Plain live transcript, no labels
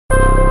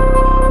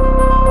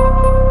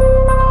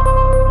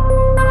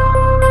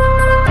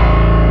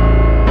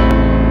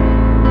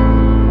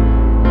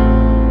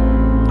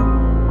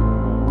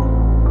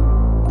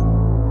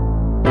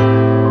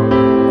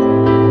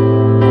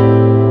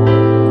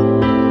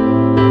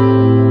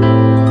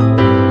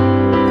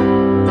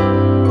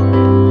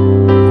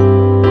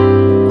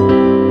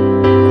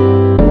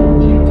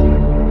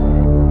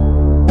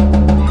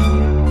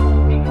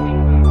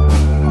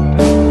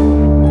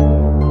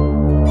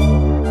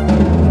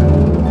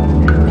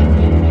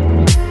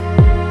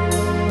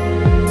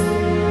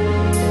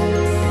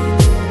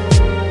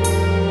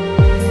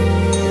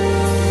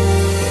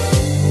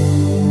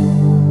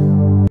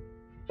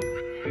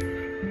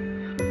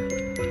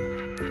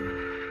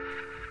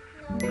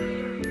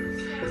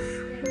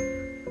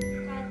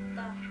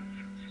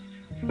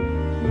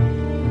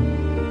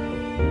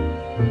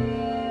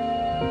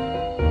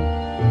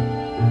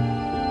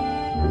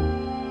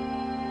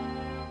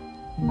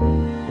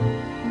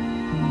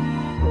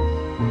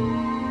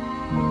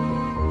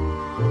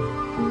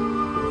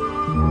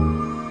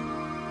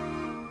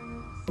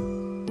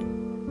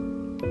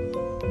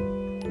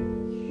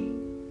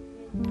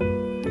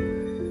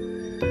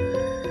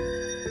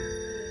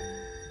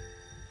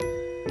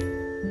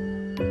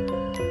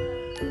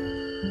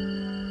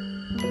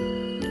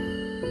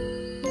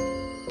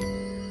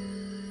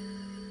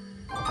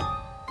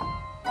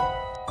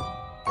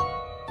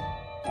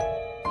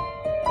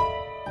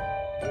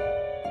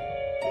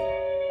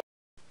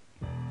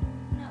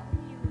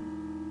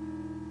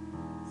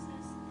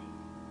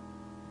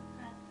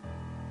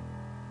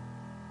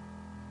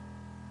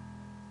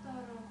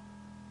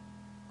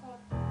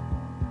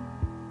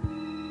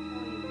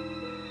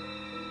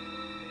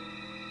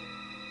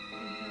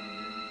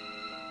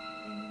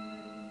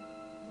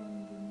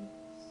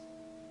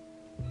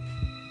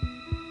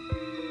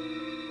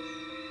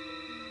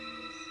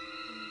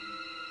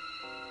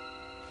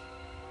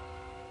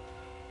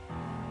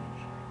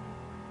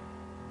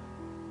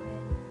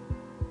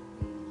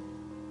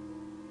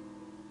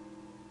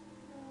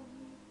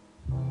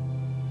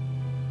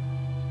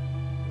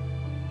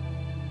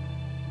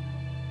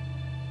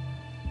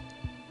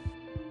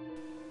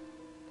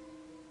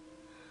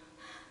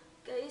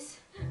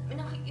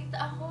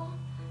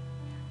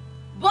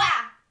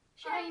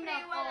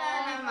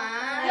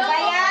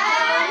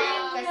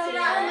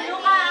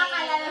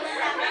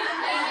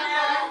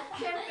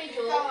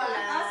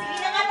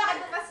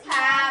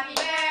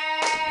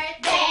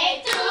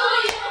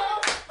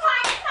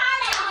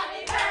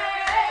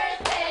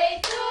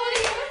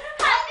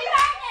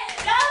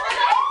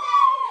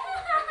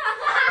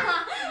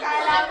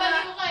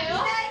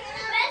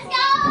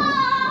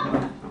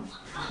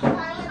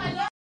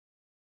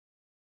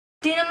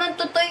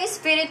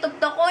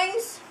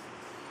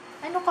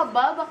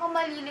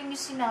malilim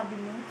yung sinabi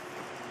mo?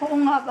 Oo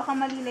nga, baka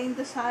malila yung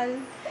dasal.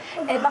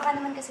 Baka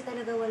naman kasi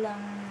talaga walang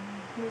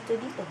multo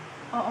dito.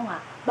 Oo nga.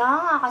 Baka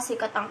nga kasi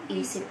katang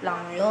isip lang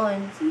yun.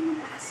 Sino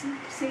ba kasi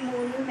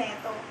simulo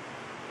neto?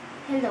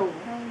 Hello.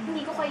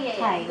 Hindi ko kaya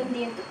yan. Kundi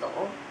yung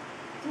totoo.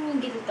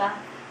 Tumigil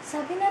ka.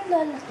 Sabi ng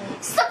lola ko.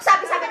 Stop!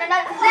 Sabi ng lola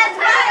ko. Let's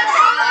go!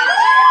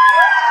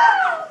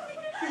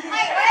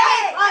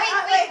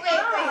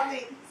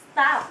 Wait.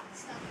 Stop!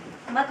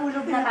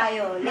 Matulog na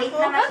tayo. Late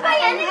na nga Ba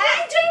yan?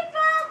 Enjoy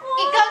pa ako!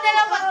 Ikaw na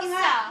lang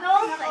mag-isa. No?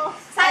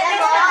 Sabi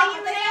mo,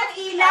 patayin mo na yung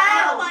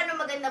ilaw. Kung ano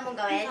maganda mong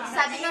gawin?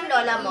 Sabi ng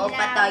lola mo,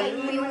 patayin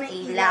mo yung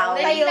ilaw.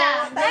 Tayo!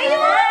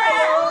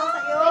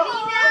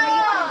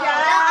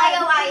 Walang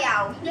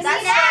ayaw-ayaw.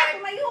 That's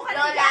what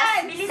lola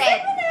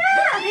said.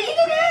 Bili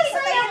ka na!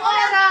 Sayang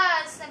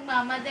oras!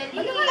 Nagmamadali.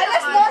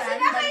 Alas 12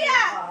 na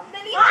kaya!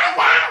 Dali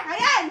na!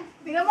 Ayan!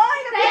 Tingnan mo,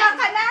 hinabihan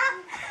ka na!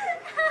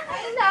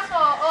 Ay,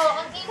 nako.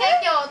 Ang ingay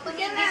nyo.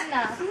 Tumigil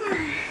na.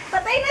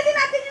 Patayin na din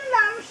natin yung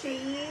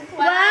lampshade.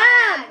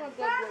 Wag!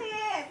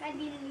 Bakit?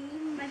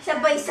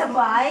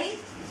 Sabay-sabay?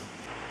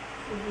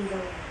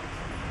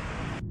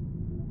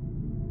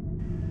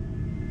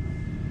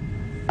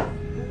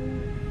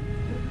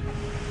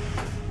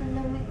 Ang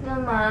lamig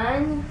naman.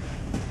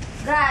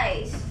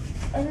 Guys,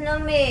 ang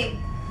lamig.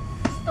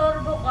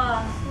 Storbo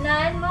ka.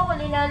 Naan mo kung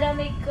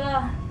nilalamig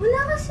ka. Wala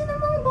kasi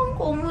namang bang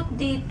kumot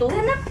dito.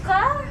 Ganap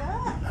ka.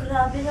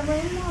 Grabe naman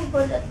yung mga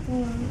balat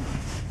niyo.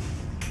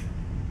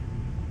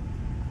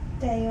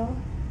 Tayo?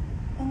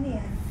 Ano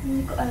yan?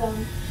 Hindi ko alam.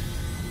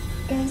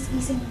 Guys,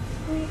 gising.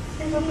 Uy,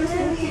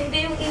 Hindi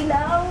yung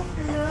ilaw.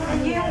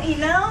 ano yung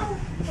ilaw?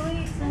 Uy,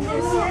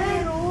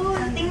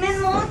 meron. Tingnan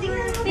mo.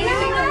 Tingnan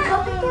mo nga.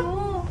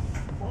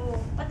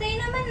 Patay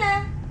naman na.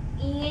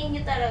 Ingay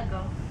niyo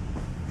talaga.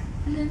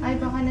 Ay,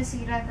 baka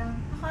nasira lang.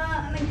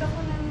 Baka nagdako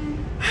ng...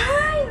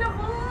 Ay,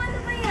 naku. Ano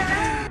ba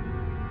yan?